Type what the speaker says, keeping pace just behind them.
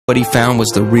What he found was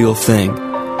the real thing.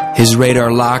 His radar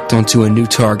locked onto a new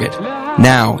target.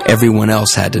 Now everyone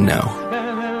else had to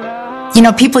know. You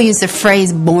know, people use the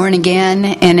phrase born again,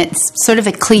 and it's sort of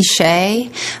a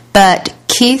cliche, but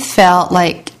Keith felt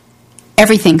like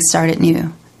everything started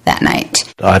new that night.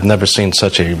 I've never seen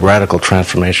such a radical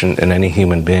transformation in any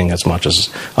human being as much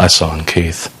as I saw in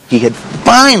Keith. He had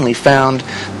finally found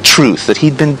truth that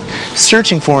he'd been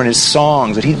searching for in his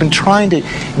songs, that he'd been trying to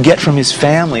get from his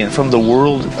family and from the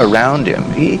world around him.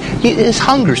 His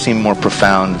hunger seemed more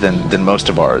profound than most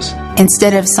of ours.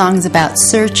 Instead of songs about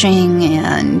searching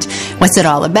and what's it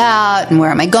all about and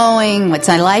where am I going, what's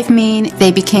my life mean,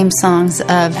 they became songs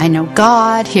of I know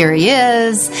God, here he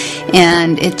is,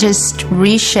 and it just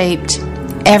reshaped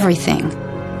everything.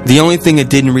 The only thing it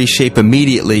didn't reshape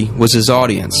immediately was his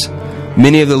audience.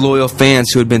 Many of the loyal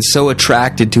fans who had been so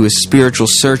attracted to his spiritual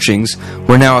searchings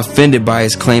were now offended by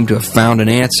his claim to have found an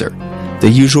answer. The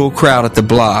usual crowd at the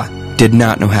Blah did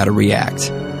not know how to react.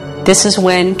 This is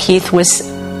when Keith was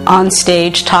on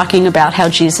stage talking about how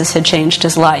Jesus had changed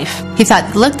his life. He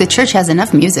thought, look, the church has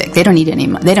enough music. They don't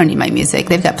need my music.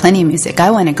 They've got plenty of music. I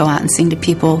want to go out and sing to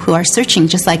people who are searching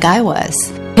just like I was.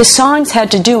 His songs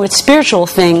had to do with spiritual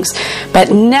things,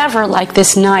 but never like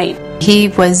this night. He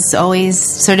was always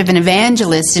sort of an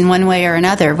evangelist in one way or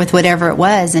another with whatever it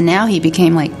was, and now he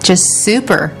became like just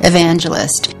super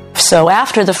evangelist. So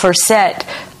after the first set,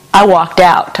 I walked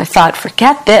out. I thought,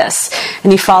 forget this.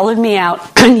 And he followed me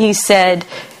out, and he said,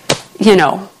 you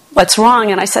know, what's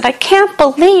wrong? And I said, I can't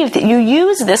believe that you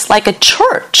use this like a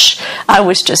church. I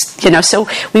was just, so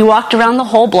we walked around the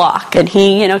whole block, and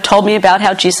he, told me about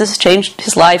how Jesus changed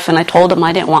his life, and I told him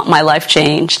I didn't want my life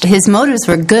changed. His motives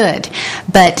were good,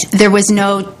 but there was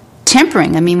no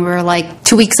tempering. I mean, we were like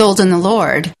 2 weeks old in the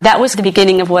Lord. That was the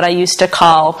beginning of what I used to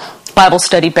call Bible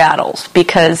study battles,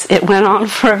 because it went on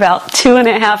for about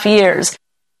 2.5 years.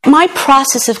 My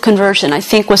process of conversion, I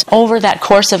think, was over that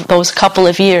course of those couple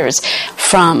of years,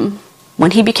 from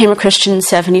when he became a Christian in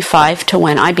 75 to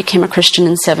when I became a Christian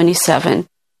in 77.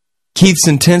 Keith's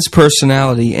intense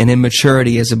personality and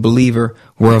immaturity as a believer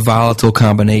were a volatile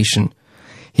combination.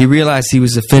 He realized he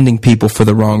was offending people for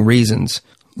the wrong reasons.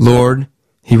 Lord,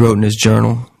 he wrote in his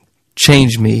journal,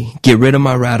 change me, get rid of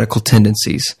my radical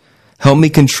tendencies. Help me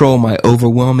control my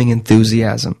overwhelming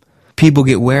enthusiasm. People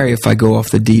get wary if I go off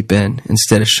the deep end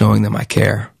instead of showing them I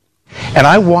care. And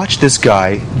I watched this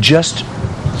guy just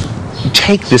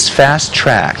take this fast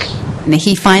track.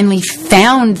 He finally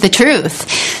found the truth,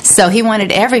 so he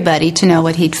wanted everybody to know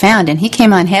what he'd found, and he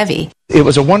came on heavy. It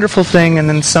was a wonderful thing, and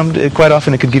then quite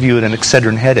often it could give you an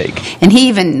Excedrin headache. And he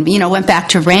even, went back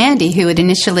to Randy, who had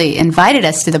initially invited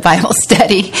us to the Bible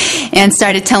study, and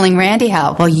started telling Randy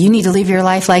how, well, you need to live your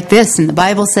life like this, and the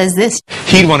Bible says this.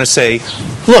 He'd want to say,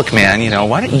 look, man,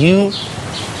 why don't you,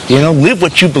 live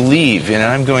what you believe?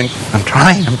 I'm going, I'm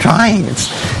trying.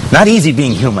 It's not easy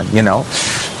being human,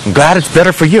 I'm glad it's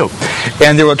better for you.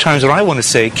 And there were times when I want to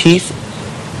say, Keith,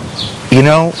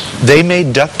 they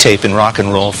made duct tape in rock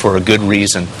and roll for a good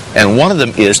reason. And one of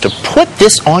them is to put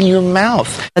this on your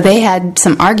mouth. They had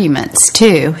some arguments,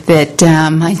 too, that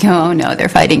I go, oh, no, they're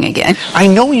fighting again. I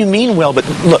know you mean well, but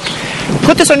look,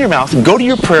 put this on your mouth, go to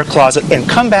your prayer closet, and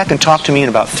come back and talk to me in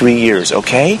about 3 years,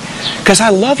 okay? Because I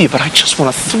love you, but I just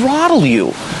want to throttle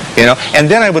you, And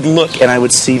then I would look and I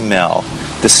would see Mel,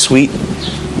 the sweet...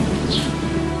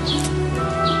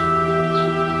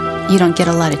 You don't get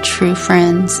a lot of true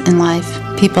friends in life.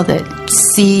 People that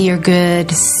see you're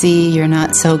good, see you're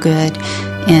not so good,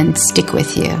 and stick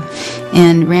with you.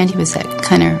 And Randy was that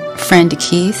kind of friend to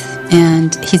Keith,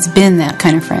 and he's been that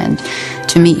kind of friend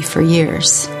to me for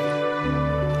years.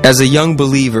 As a young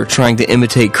believer trying to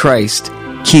imitate Christ,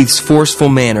 Keith's forceful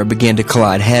manner began to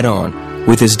collide head-on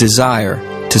with his desire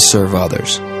to serve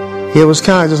others. It was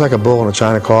kind of just like a bull in a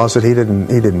china closet.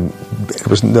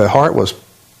 The heart was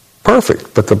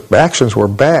perfect, but the actions were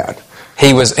bad.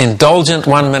 He was indulgent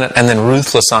one minute and then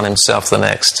ruthless on himself the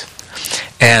next.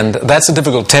 And that's a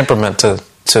difficult temperament to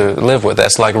live with.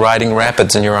 That's like riding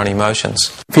rapids in your own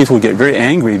emotions. People would get very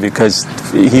angry because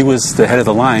he was the head of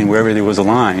the line wherever there was a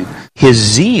line. His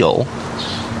zeal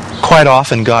quite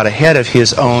often got ahead of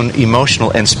his own emotional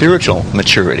and spiritual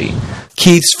maturity.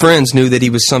 Keith's friends knew that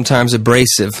he was sometimes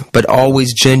abrasive, but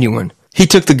always genuine. He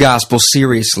took the gospel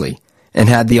seriously and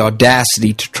had the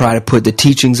audacity to try to put the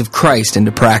teachings of Christ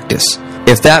into practice.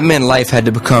 If that meant life had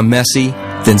to become messy,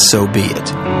 then so be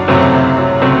it.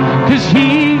 'Cause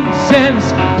he sends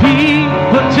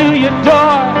people to your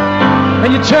door,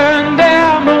 and you turn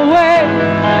them away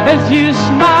as you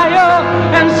smile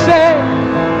and say,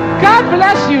 God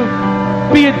bless you,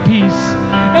 be at peace,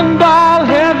 and all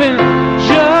heaven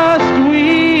just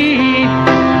weep.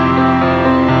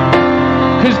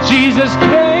 Jesus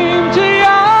came to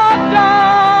your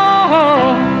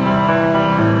door.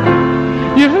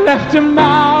 You've left him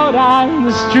out on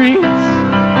the streets.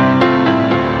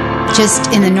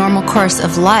 Just in the normal course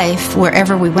of life,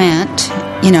 wherever we went,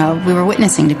 we were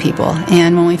witnessing to people.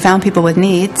 And when we found people with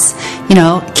needs,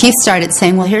 Keith started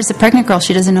saying, well, here's a pregnant girl.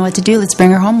 She doesn't know what to do. Let's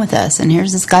bring her home with us. And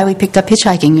here's this guy we picked up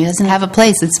hitchhiking. He doesn't have a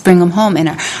place. Let's bring him home. And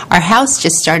our house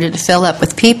just started to fill up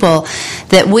with people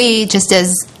that we, just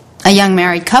as a young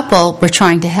married couple, were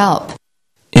trying to help.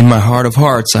 In my heart of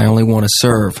hearts, I only want to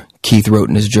serve, Keith wrote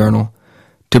in his journal,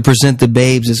 to present the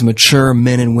babes as mature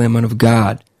men and women of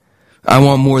God. I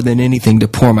want more than anything to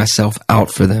pour myself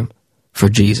out for them, for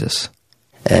Jesus.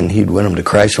 And he'd win them to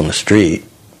Christ on the street,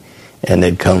 and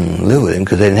they'd come live with him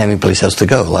because they didn't have any place else to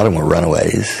go. A lot of them were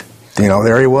runaways.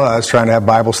 There he was trying to have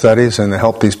Bible studies and to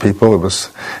help these people. It was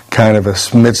kind of a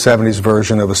mid-'70s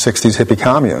version of a '60s hippie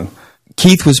commune.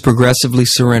 Keith was progressively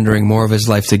surrendering more of his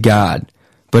life to God,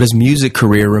 but his music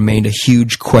career remained a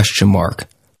huge question mark.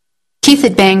 Keith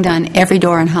had banged on every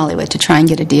door in Hollywood to try and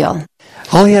get a deal.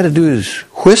 All he had to do is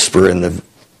whisper in the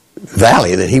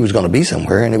valley that he was going to be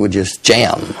somewhere, and it would just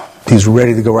jam. He's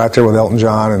ready to go out there with Elton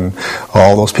John and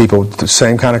all those people, the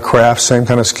same kind of craft, same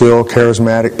kind of skill,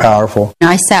 charismatic, powerful.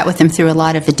 I sat with him through a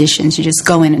lot of auditions. You just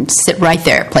go in and sit right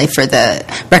there, play for the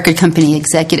record company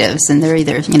executives, and they're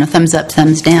either, thumbs up,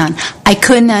 thumbs down. I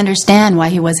couldn't understand why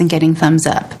he wasn't getting thumbs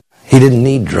up. He didn't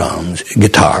need drums,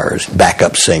 guitars,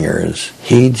 backup singers.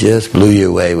 He just blew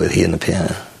you away with he and the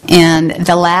piano. And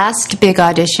the last big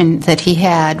audition that he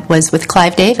had was with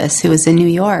Clive Davis, who was in New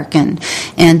York, and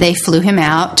they flew him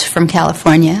out from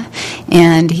California,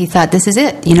 and he thought, this is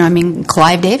it.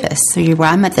 Clive Davis,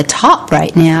 I'm at the top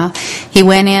right now. He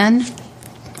went in,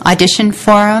 auditioned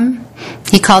for him.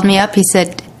 He called me up. He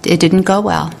said, it didn't go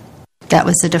well. That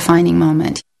was the defining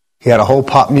moment. He had a whole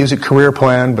pop music career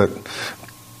plan, but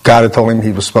God had told him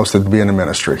he was supposed to be in the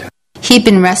ministry. He'd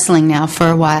been wrestling now for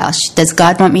a while. Does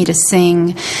God want me to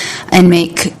sing and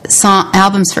make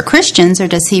albums for Christians, or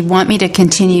does he want me to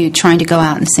continue trying to go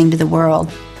out and sing to the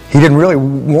world? He didn't really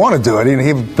want to do it.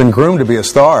 He'd been groomed to be a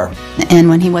star. And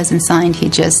when he wasn't signed, he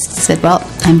just said, well,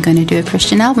 I'm going to do a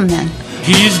Christian album then.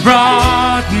 He's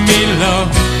brought me low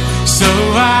so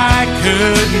I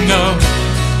could know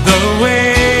the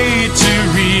way to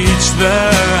reach the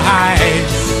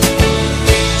heights,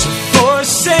 to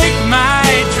forsake my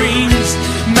dreams,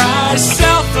 my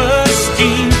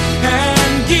self-esteem,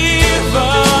 and give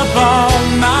up all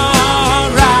my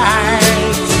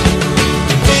rights.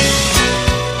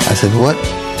 I said, what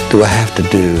do I have to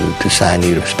do to sign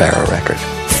you to Sparrow Records?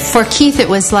 For Keith, it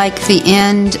was like the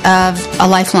end of a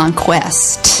lifelong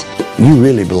quest. You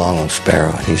really belong on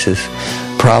Sparrow. And he says,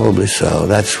 probably so.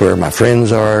 That's where my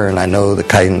friends are, and I know the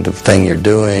kind of thing you're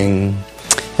doing,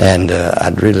 and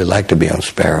I'd really like to be on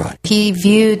Sparrow. He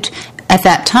viewed at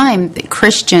that time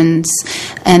Christians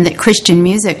and that Christian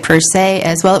music per se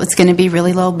as, well, it was going to be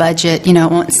really low budget, it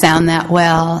won't sound that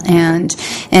well, and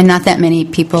not that many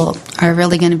people are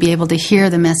really going to be able to hear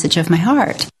the message of my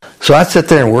heart. So I sat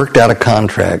there and worked out a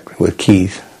contract with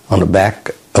Keith on the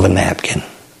back of a napkin.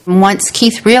 Once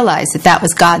Keith realized that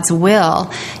was God's will,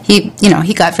 he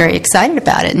got very excited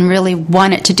about it and really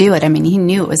wanted to do it. He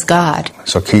knew it was God.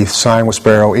 So Keith signed with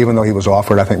Sparrow, even though he was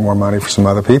offered, I think, more money for some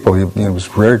other people. He was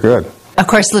very good. Of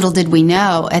course, little did we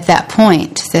know at that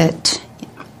point that,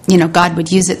 God would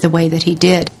use it the way that he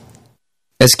did.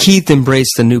 As Keith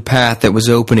embraced the new path that was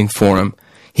opening for him,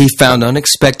 he found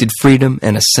unexpected freedom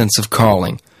and a sense of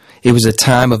calling. It was a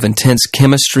time of intense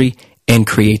chemistry and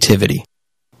creativity.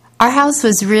 Our house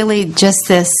was really just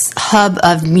this hub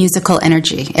of musical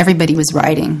energy. Everybody was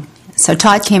writing. So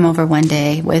Todd came over one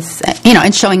day with,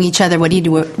 and showing each other what he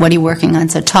working on.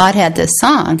 So Todd had this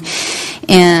song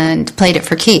and played it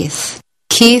for Keith.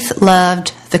 Keith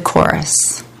loved the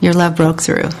chorus. Your Love Broke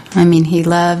Through. He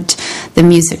loved the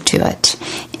music to it.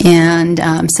 And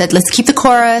said, let's keep the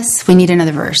chorus. We need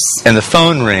another verse. And the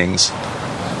phone rings,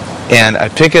 and I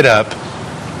pick it up,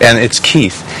 and it's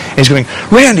Keith. And he's going,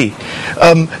 Randy,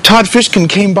 Todd Fishkin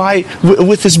came by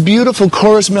with this beautiful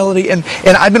chorus melody, and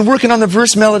I've been working on the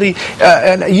verse melody,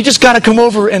 and you just got to come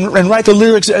over and write the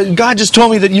lyrics. God just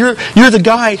told me that you're the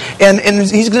guy, and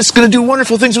he's just going to do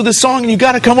wonderful things with this song, and you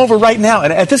got to come over right now.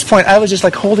 And at this point, I was just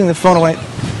like holding the phone away,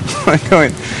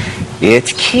 going,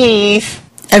 it's Keith.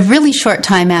 A really short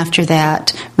time after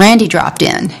that, Randy dropped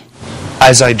in.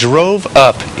 As I drove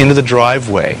up into the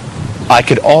driveway, I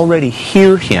could already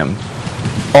hear him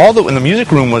and the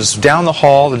music room was down the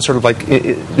hall and sort of like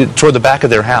toward the back of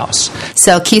their house.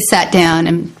 So Keith sat down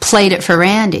and played it for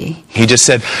Randy. He just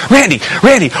said, Randy,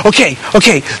 okay,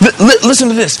 listen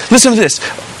to this,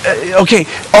 okay,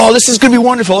 oh, this is going to be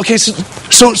wonderful. Okay,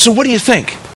 so what do you think?